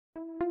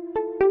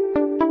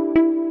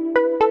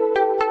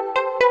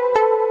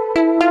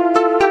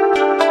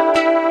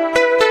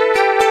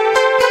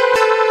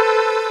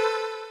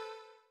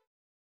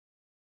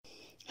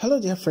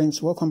dear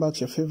friends, welcome back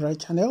to your favorite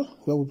channel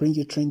where we bring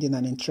you trending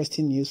and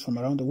interesting news from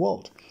around the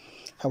world.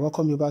 I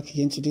welcome you back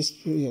again to this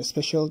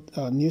special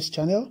news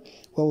channel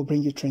where we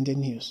bring you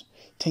trending news.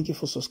 Thank you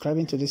for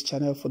subscribing to this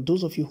channel. For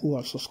those of you who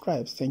have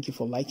subscribed, thank you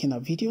for liking our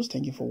videos.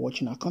 Thank you for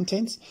watching our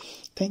content.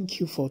 Thank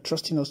you for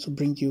trusting us to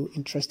bring you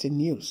interesting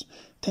news.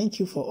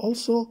 Thank you for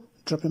also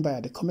dropping by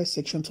at the comment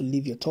section to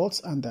leave your thoughts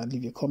and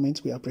leave your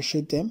comments. We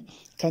appreciate them.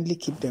 Kindly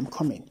keep them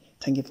coming.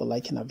 Thank you for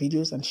liking our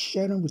videos and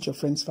sharing with your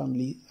friends,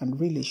 family, and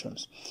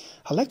relations.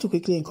 I'd like to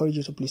quickly encourage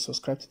you to please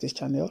subscribe to this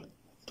channel.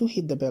 Do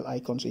hit the bell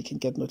icon so you can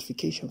get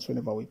notifications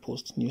whenever we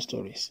post new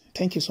stories.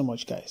 Thank you so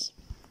much, guys.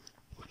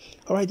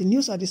 All right, the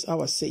news at this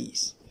hour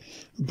says,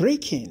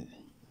 breaking.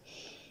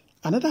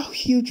 Another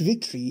huge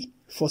victory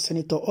for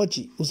Senator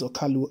Orji Uzor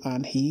Kalu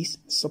and his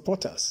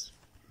supporters.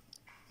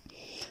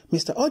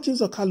 Mr. Orji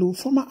Uzor Kalu,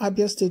 former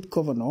Abia State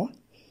Governor,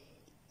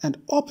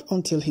 and up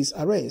until his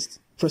arrest,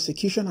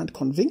 prosecution and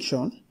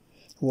conviction,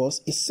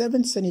 was a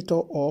 7th senator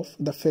of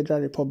the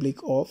Federal Republic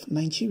of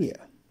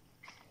Nigeria.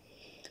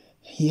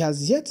 He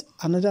has yet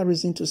another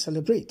reason to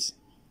celebrate,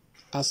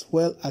 as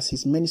well as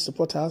his many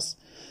supporters,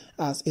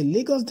 as a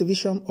Lagos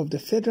division of the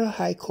Federal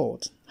High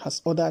Court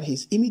has ordered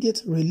his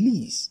immediate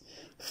release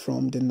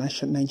from the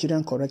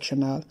Nigerian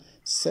Correctional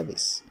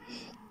Service.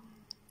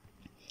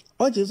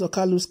 Orji Uzor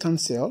Kalu's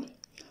counsel,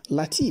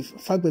 Lateef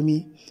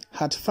Fagbemi,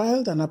 had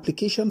filed an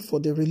application for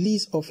the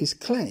release of his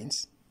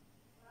clients,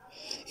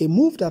 a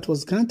move that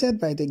was granted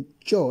by the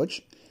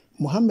judge,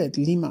 Mohammed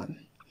Liman,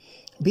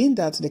 being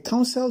that the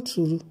counsel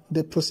to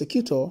the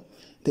prosecutor,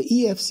 the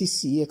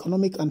EFCC,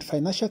 Economic and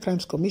Financial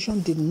Crimes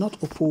Commission, did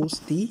not oppose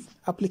the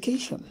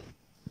application.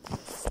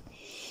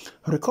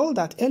 Recall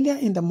that earlier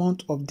in the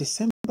month of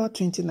December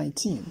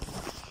 2019,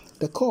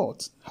 the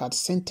court had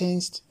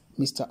sentenced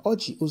Mr.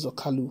 Orji Uzor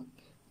Kalu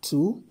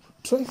to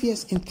 12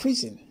 years in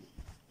prison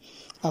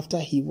after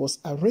he was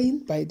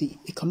arraigned by the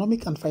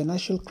Economic and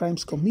Financial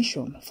Crimes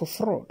Commission for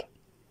fraud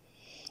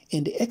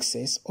in the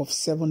excess of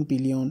 7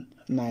 billion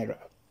naira.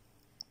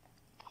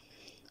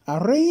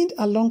 Arraigned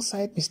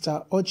alongside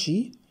Mr.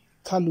 Orji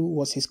Kalu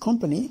was his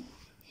company,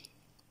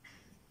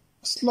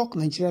 Slok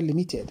Nigeria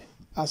Limited,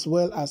 as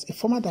well as a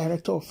former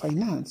director of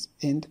finance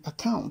and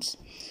accounts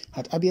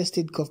at Abia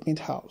State Government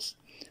House,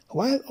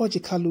 while Orji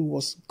Kalu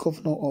was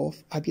governor of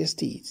Abia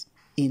State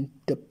in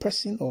the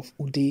person of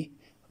Ude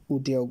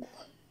Ogu.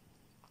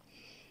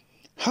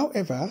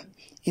 However,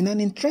 in an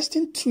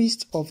interesting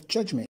twist of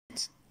judgment,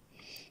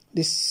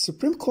 the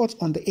Supreme Court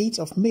on the 8th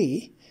of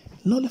May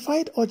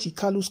nullified Orji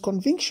Kalu's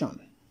conviction,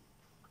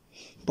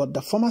 but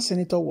the former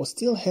senator was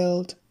still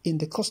held in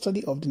the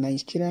custody of the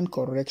Nigerian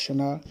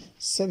Correctional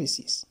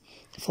Services,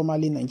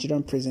 formerly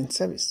Nigerian Prison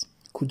Service,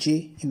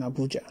 Kuje in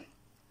Abuja,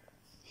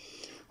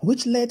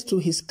 which led to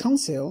his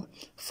counsel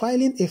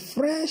filing a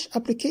fresh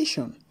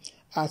application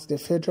at the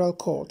federal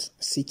court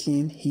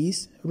seeking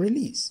his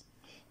release.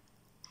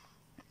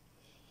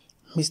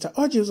 Mr.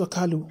 Orji Uzor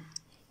Kalu,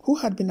 who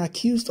had been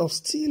accused of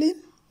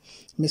stealing,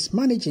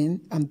 mismanaging,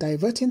 and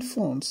diverting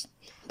funds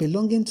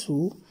belonging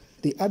to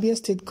the Abia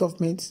State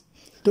government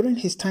during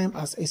his time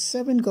as a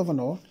 7th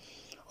governor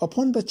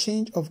upon the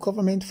change of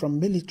government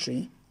from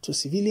military to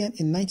civilian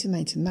in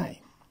 1999.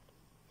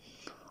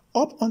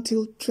 Up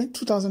until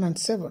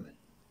 2007,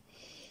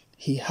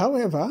 he,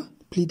 however,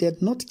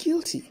 pleaded not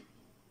guilty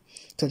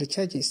to the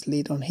charges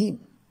laid on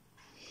him,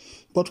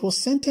 but was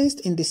sentenced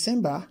in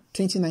December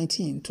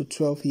 2019 to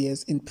 12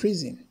 years in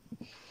prison,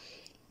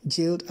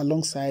 jailed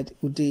alongside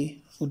Ude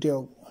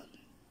Ogu.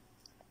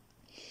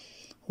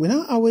 We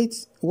now await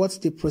what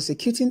the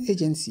prosecuting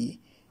agency,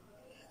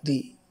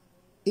 the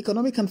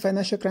Economic and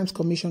Financial Crimes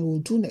Commission, will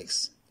do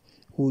next.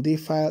 Will they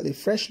file a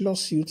fresh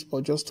lawsuit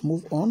or just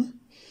move on?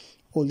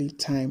 Only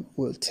time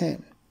will tell.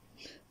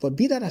 But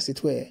be that as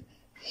it were,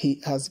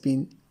 he has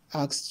been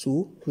asked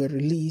to be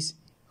released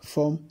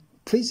from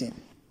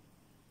prison.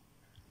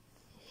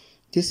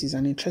 This is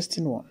an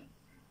interesting one.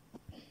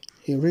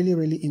 A really,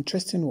 really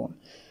interesting one.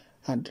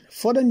 And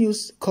further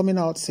news coming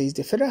out says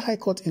the Federal High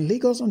Court in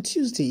Lagos on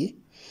Tuesday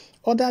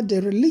ordered the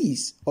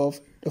release of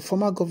the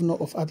former governor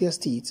of Abia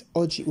State,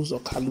 Orji Uzor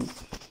Kalu,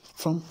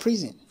 from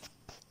prison.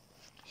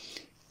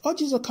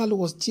 Orji Uzor Kalu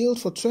was jailed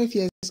for 12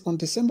 years on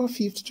December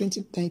 5th,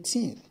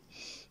 2019,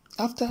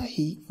 after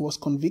he was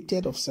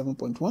convicted of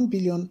 7.1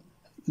 billion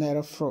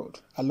naira fraud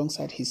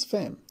alongside his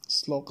firm,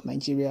 Slok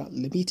Nigeria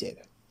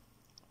Limited,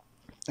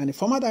 and a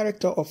former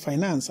director of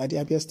finance at the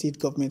Abia State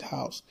Government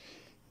House,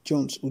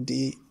 Jones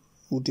Ude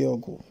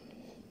Ogu.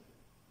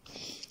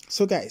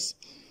 So guys,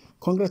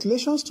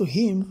 congratulations to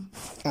him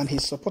and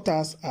his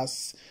supporters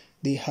as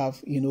they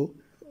have,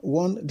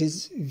 won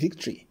this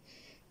victory.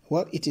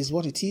 Well, it is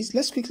what it is.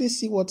 Let's quickly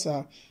see what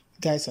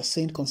guys are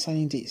saying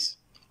concerning this.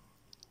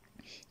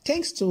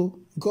 Thanks to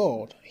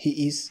God,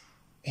 he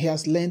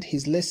has learned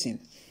his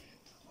lesson.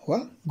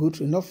 Well, good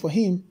enough for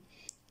him.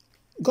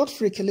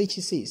 Godfrey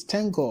Kelechi says,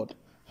 thank God.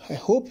 I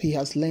hope he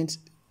has learned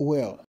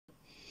well.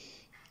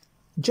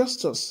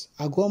 Justus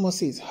Aguamo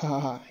says,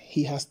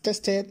 he has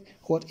tested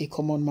what a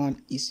common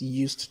man is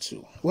used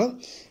to. Well,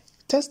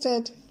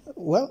 tested,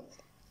 well,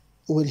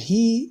 will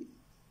he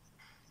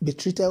be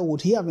treated?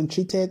 Would he have been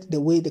treated the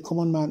way the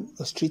common man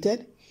was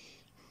treated?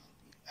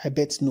 I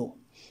bet no.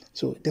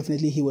 So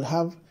definitely he would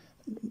have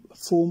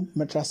foam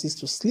mattresses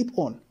to sleep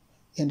on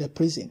in the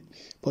prison.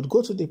 But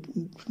go to the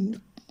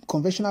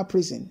conventional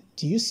prison.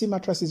 Do you see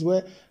mattresses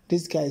where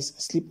these guys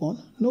sleep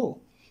on?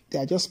 No. They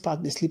are just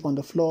packed. They sleep on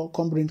the floor,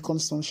 come rain, come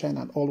sunshine,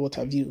 and all what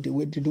have you. They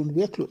don't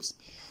wear clothes.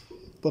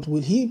 But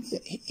will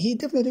he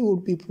definitely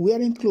would be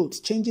wearing clothes,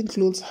 changing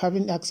clothes,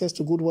 having access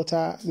to good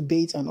water, the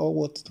bait, and all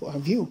what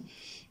have you.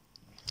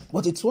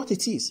 But it's what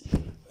it is.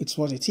 It's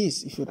what it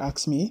is, if you'd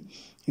ask me.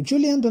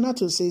 Julian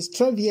Donato says,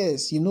 12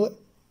 years,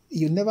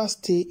 you never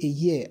stay a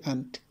year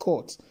and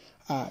court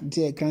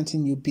they're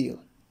granting you bail.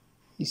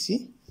 You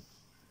see?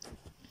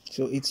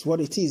 So it's what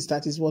it is.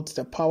 That is what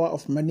the power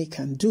of money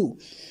can do.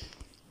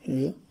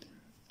 Yeah.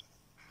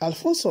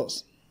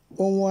 Alphonsus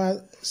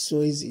Onwa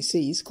Soezi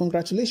says,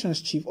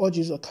 congratulations, Chief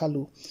Orji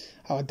Kalu,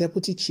 our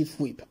Deputy Chief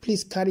Whip.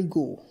 Please carry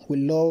go. We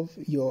love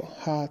your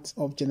heart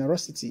of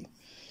generosity.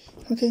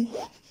 Okay.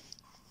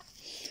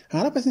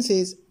 Another person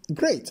says,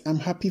 great, I'm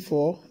happy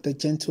for the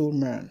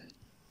gentleman.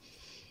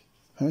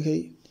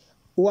 Okay.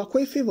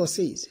 Uwakwe Favor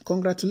says,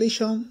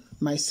 congratulations,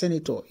 my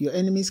senator. Your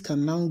enemies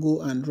can now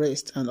go and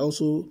rest and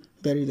also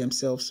bury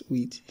themselves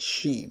with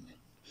shame.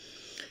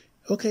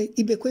 Okay.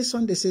 Ibekwe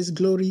Sunday says,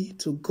 glory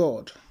to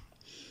God.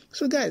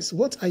 So guys,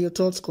 what are your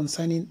thoughts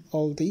concerning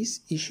all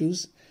these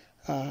issues?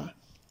 Orji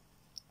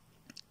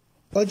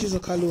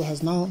Kalu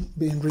has now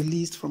been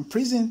released from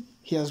prison.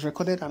 He has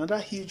recorded another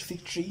huge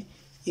victory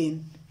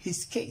in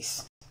his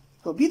case.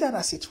 But be that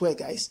as it were,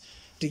 guys,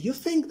 do you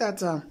think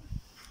that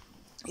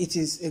it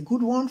is a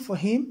good one for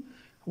him?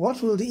 What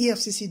will the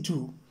EFCC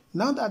do?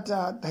 Now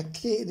that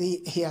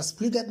he has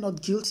pleaded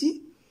not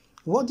guilty,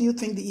 what do you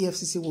think the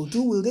EFCC will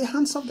do? Will they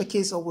hands off the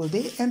case, or will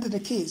they end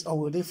the case, or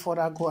will they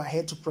further go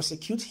ahead to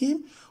prosecute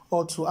him,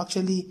 or to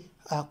actually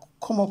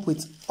come up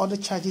with other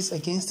charges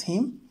against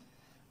him?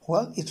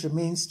 Well, it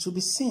remains to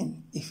be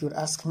seen, if you'd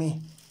ask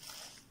me.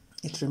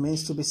 It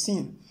remains to be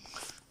seen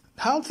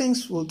how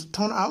things will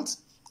turn out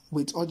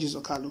with Orji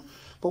Kalu.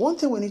 But one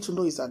thing we need to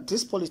know is that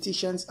these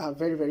politicians are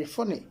very, very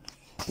funny.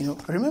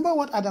 Remember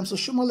what Adams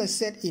Oshiomhole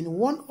said in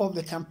one of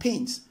the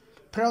campaigns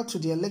prior to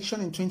the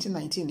election in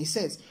 2019. He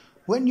says,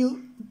 when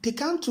you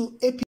come to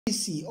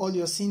APC, all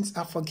your sins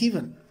are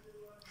forgiven.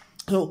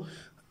 So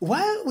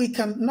while we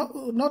can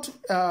not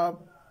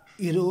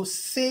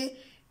say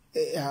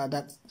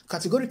that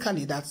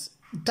categorically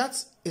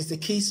that is the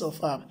case of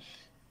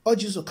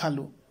Orji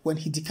Kalu when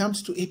he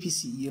decamped to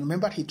APC. You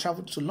remember he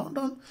traveled to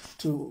London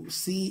to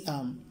see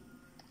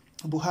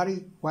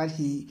Buhari while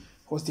he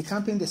was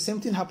decamping. The same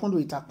thing happened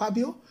with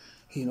Akpabio.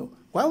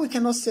 While we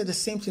cannot say the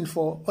same thing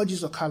for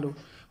Orji Kalu,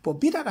 but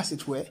be that as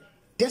it were,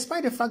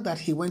 despite the fact that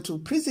he went to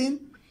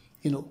prison,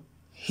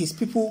 his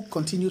people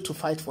continue to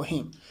fight for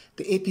him.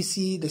 The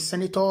APC, the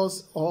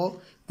senators,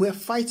 all were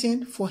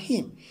fighting for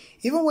him.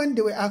 Even when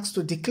they were asked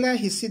to declare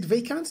his seat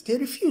vacant, they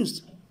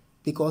refused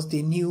because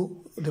they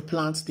knew the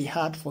plans they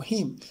had for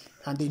him,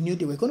 and they knew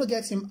they were going to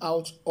get him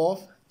out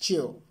of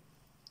jail,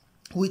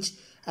 which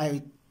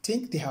I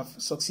think they have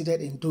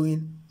succeeded in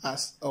doing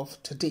as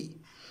of today.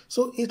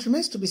 So it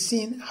remains to be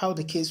seen how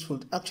the case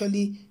would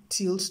actually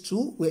tilt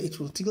to, where it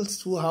will tilt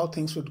to how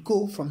things would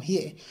go from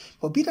here.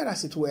 But be that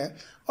as it were,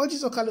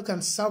 Orji Kalu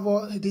can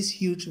savor this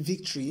huge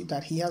victory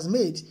that he has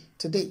made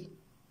today.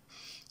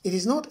 It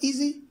is not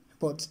easy,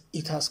 but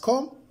it has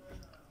come,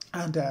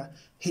 and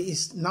he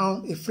is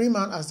now a free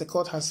man, as the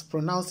court has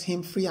pronounced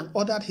him free and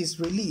ordered his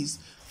release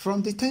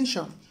from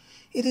detention.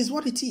 It is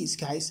what it is,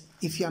 guys.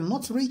 If you are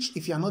not rich,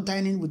 if you are not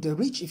dining with the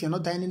rich, if you are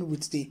not dining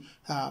with the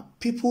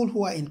people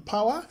who are in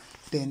power,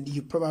 then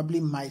you probably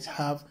might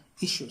have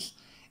issues.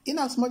 In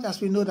as much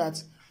as we know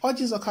that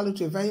Orji Kalu,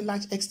 to a very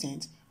large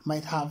extent,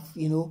 might have,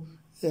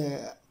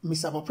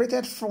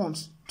 misappropriated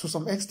funds to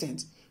some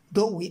extent,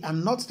 though we are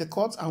not the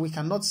court and we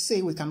cannot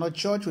say, we cannot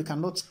judge, we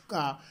cannot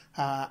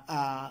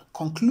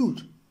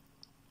conclude.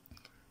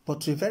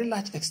 But to a very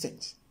large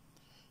extent,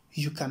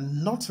 you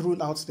cannot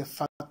rule out the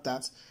fact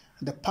that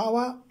the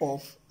power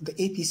of the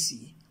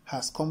APC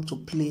has come to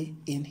play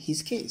in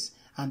his case,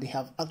 and they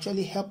have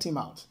actually helped him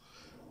out.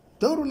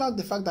 Don't rule out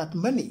the fact that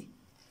money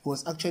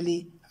was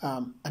actually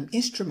an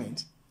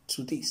instrument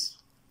to this.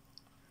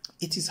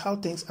 It is how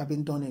things have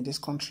been done in this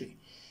country.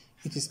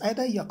 It is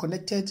either you are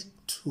connected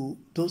to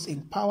those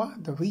in power,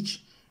 the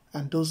rich,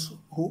 and those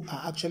who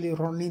are actually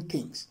running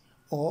things,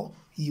 or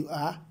you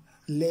are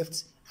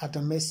left at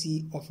the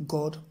mercy of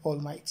God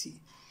Almighty.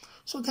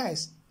 So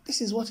guys,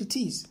 this is what it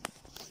is.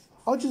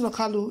 Orji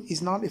Kalu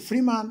is now a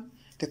free man.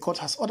 The court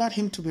has ordered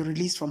him to be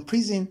released from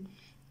prison.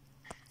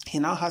 He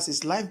now has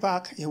his life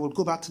back. He will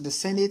go back to the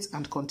Senate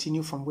and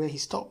continue from where he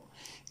stopped.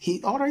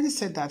 He already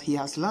said that he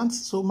has learned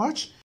so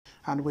much,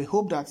 and we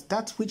hope that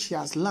that which he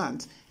has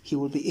learned, he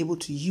will be able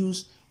to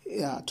use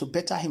to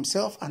better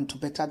himself and to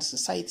better the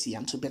society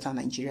and to better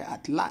Nigeria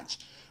at large.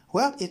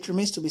 Well, it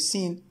remains to be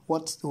seen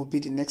what will be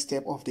the next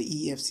step of the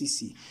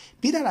EFCC.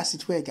 Be that as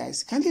it were,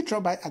 guys, kindly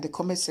drop by at the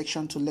comment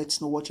section to let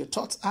us know what your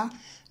thoughts are.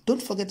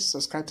 Don't forget to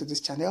subscribe to this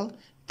channel.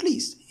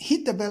 please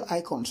hit the bell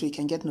icon so you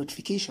can get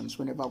notifications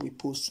whenever we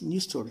post new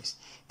stories.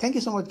 Thank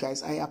you so much,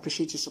 guys. I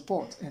appreciate your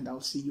support, and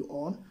I'll see you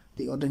on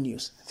the other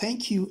news.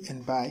 Thank you,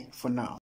 and bye for now.